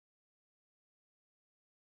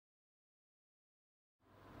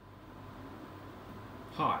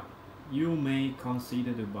Hi, you may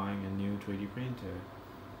consider to buying a new 3D printer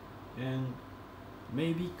and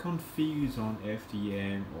may be confused on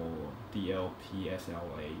FDM or DLP,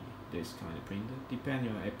 SLA, this kind of printer,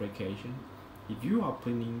 depending on application. If you are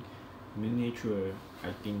printing miniature,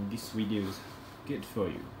 I think this video is good for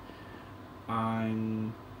you.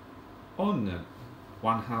 I'm on the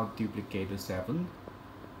Wanhao D7.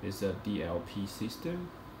 It's a DLP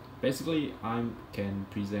system. Basically, it can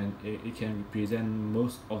represent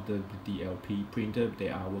most of the DLP printer. They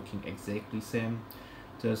are working exactly same,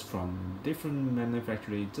 just from different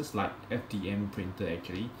manufacturers, just like FDM printer.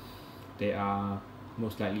 Actually, they are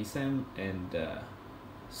most likely same, and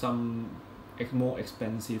some more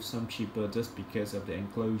expensive, some cheaper, just because of the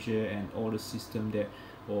enclosure and all the system that,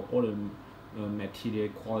 or all the material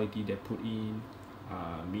quality they put in,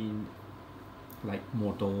 mean like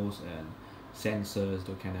models and sensors,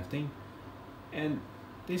 that kind of thing. And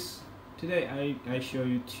today I show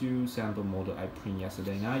you two sample model I print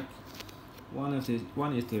yesterday night. One is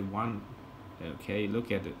the one. Okay,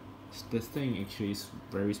 look at this thing. Actually is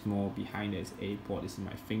very small. Behind it is A-port. This is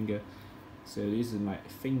my finger. So this is my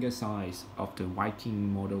finger size of the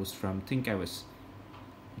Viking models from Thingiverse.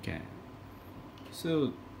 Okay,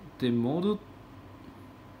 so the model,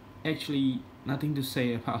 actually nothing to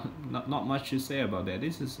say about, not much to say about that.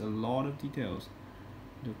 This is a lot of details.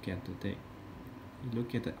 Look at the thing,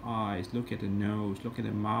 look at the eyes, look at the nose, look at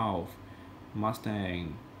the mouth,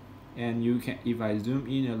 Mustang. And you can, if I zoom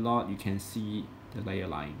in a lot, you can see the layer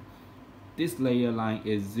line. This layer line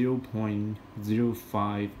is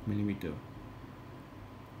 0.05 millimeter.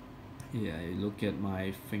 Yeah, look at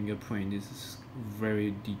my fingerprint. This is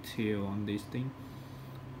very detailed on this thing.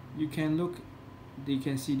 You can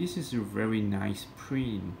see this is a very nice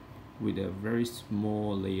print with a very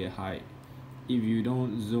small layer height. If you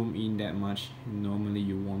don't zoom in that much, normally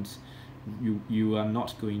you are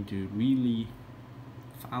not going to really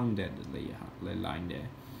found that layer line there.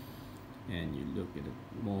 And you look at the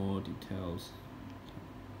more details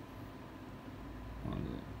on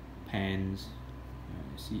the pants,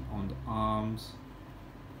 see on the arms,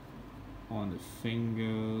 on the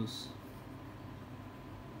fingers,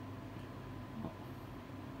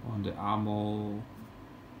 on the armor,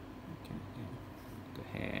 okay, the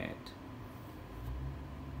head.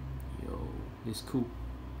 Yo, it's cool.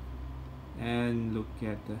 And look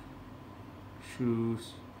at the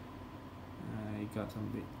shoes. I got some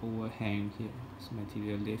bit overhang here. This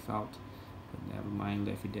material left out, but never mind,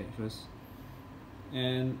 left it there first.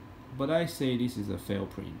 But I say this is a fail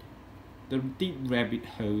print. The deep rabbit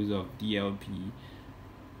holes of DLP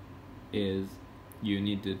is you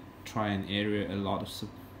need to try and error a lot of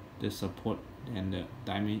the support and the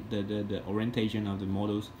orientation of the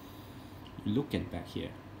models. You look at back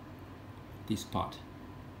here, this part,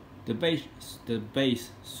 the base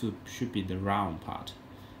should be the round part,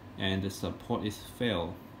 and the support is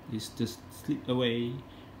fail. It's just slip away.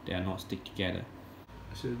 They are not stick together.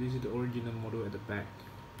 So this is the original model at the back.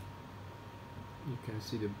 You can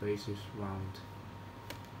see the base is round,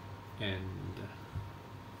 and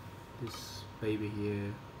this baby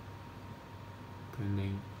here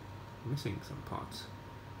printing missing some parts,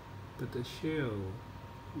 but the shell,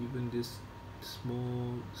 even this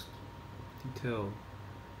small detail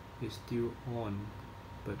is still on,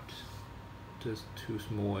 but just too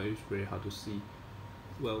small. It's very hard to see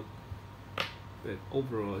well, but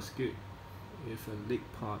overall it's good. If a leak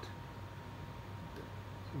part,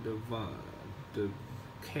 the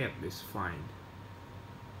cap is fine,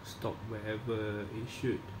 stop wherever it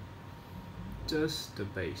should, just the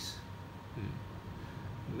base.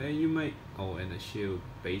 Then you might, and the shield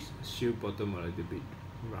bottom a little bit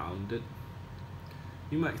rounded.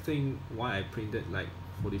 You might think why I printed like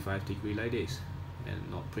 45 degree like this and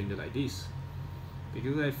not printed like this.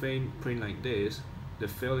 Because I print like this, the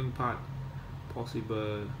failing part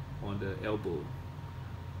possible on the elbow,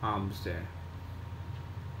 arms there.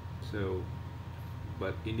 So,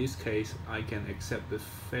 but in this case, I can accept the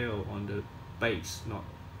fail on the base, not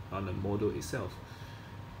on the model itself.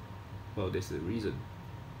 Well, that's the reason.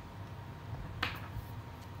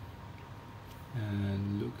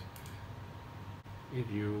 And look, if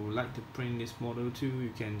you like to print this model too,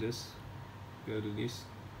 you can just go to this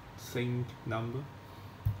thing number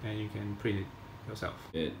and you can print it yourself.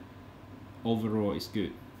 Overall is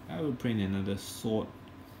good. I will print another sword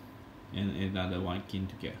and another Viking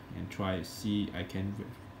together and try to see I can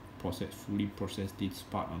fully process this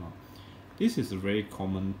part or not. This is a very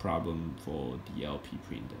common problem for DLP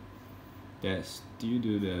printer. That's due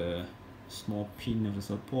to the small pin of the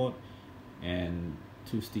support and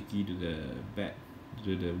too sticky to the back,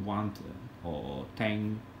 to the wand or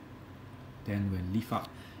tank Then when lift up,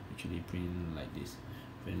 actually print like this.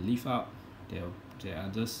 When lift up, they are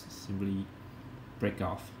just simply break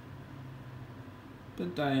off.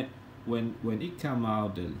 But when it come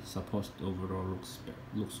out, the supposed overall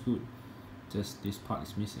looks good. Just this part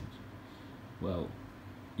is missing. Well,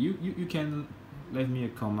 you can leave me a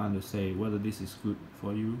comment to say whether this is good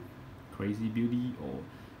for you, crazy beauty or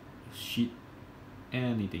shit,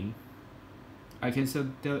 anything. I can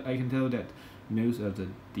tell that most of the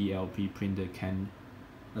DLP printer can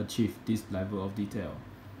achieve this level of detail.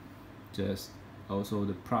 Just also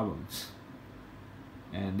the problems.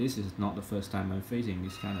 And this is not the first time I'm facing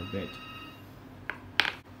this kind of bed.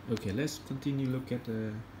 Okay, let's continue look at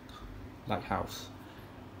the lighthouse.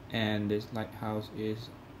 And this lighthouse is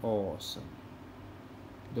awesome.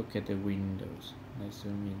 Look at the windows. Let's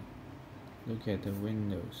zoom in. Look at the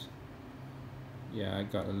windows. Yeah, I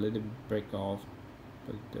got a little break off,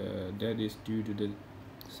 but that is due to the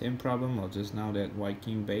same problem or just now, that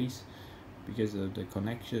Viking base, because of the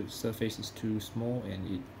connection surface is too small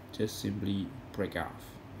and it just simply break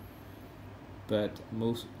off. But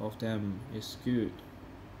most of them is good.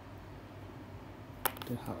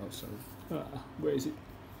 The house, where is it?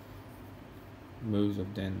 Most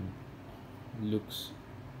of them looks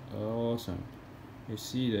awesome. You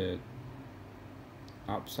see the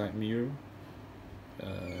upside mirror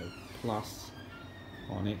plus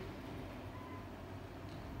on it.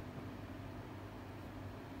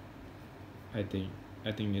 I think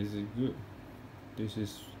this is good. This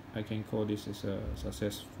is, I can call this as a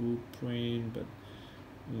successful print, but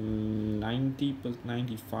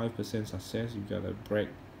 95% success. You got a break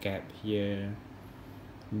gap here.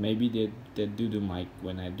 Maybe they do the mic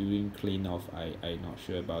when I doing clean off. I'm not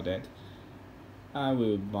sure about that. I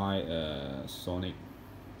will buy a sonic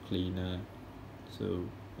cleaner. So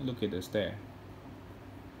look at the stair.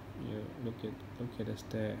 Yeah, look at the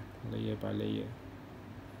stair, layer by layer.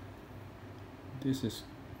 This is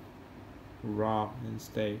raw and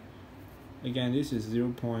stay. Again, this is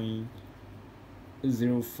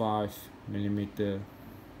 0.05 millimeter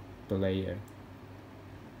per layer.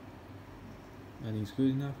 I think it's good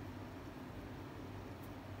enough.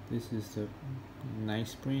 This is the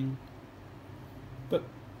nice print. But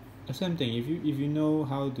the same thing, if you know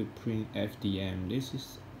how to print FDM, this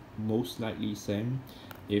is most likely same.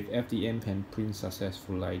 If FDM can print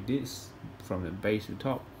successful like this from the base to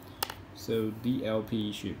top, so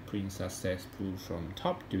DLP should print successful from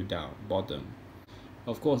top to down, bottom.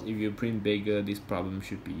 Of course, if you print bigger, this problem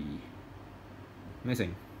should be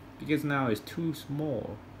missing, because now it's too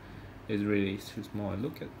small. It's really too small.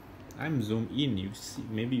 Look at, I'm zoomed in. You see,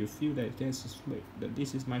 maybe you feel that that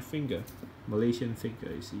this is my finger, Malaysian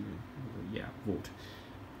finger. You see, yeah, vote.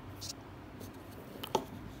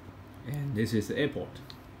 And this is the airport.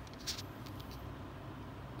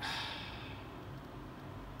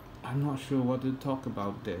 I'm not sure what to talk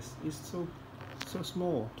about this. It's so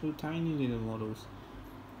small, two tiny little models,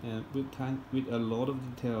 and with a lot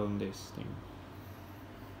of detail on this thing.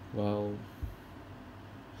 Well,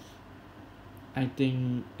 I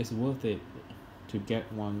think it's worth it to get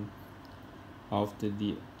one of the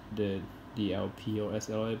DLP or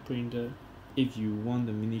SLA printer if you want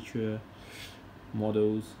the miniature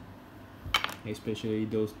models, especially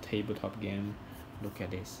those tabletop game. Look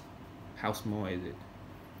at this. How small is it?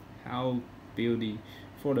 How beauty.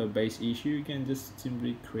 For the base issue, you can just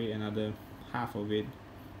simply create another half of it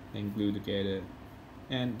and glue together.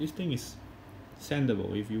 And this thing is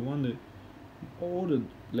sandable. If you want the all the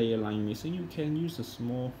layer line missing, you can use a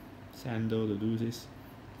small sandal to do this,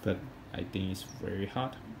 but I think it's very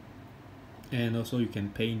hard. And also you can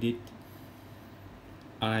paint it.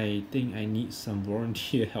 I think I need some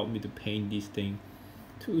volunteer help me to paint this thing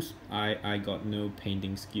too. I got no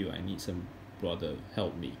painting skill. I need some brother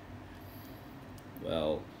help me.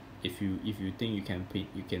 Well, if you think you can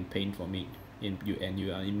paint for me and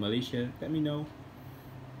you are in Malaysia, let me know.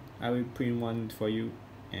 I will print one for you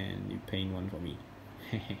and you paint one for me.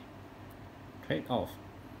 Trade off.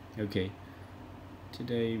 Okay,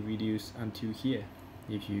 today videos until here.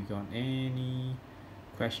 If you got any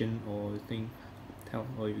question or thing,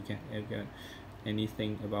 or you can got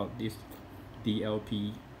anything about this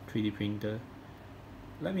DLP 3D printer,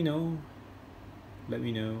 let me know.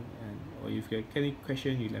 And or if you have any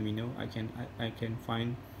question, you let me know. I can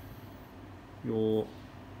find your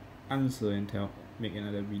answer and make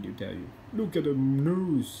another video tell you. Look at the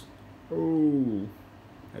nose. Oh,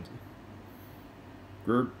 that's it.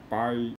 Goodbye.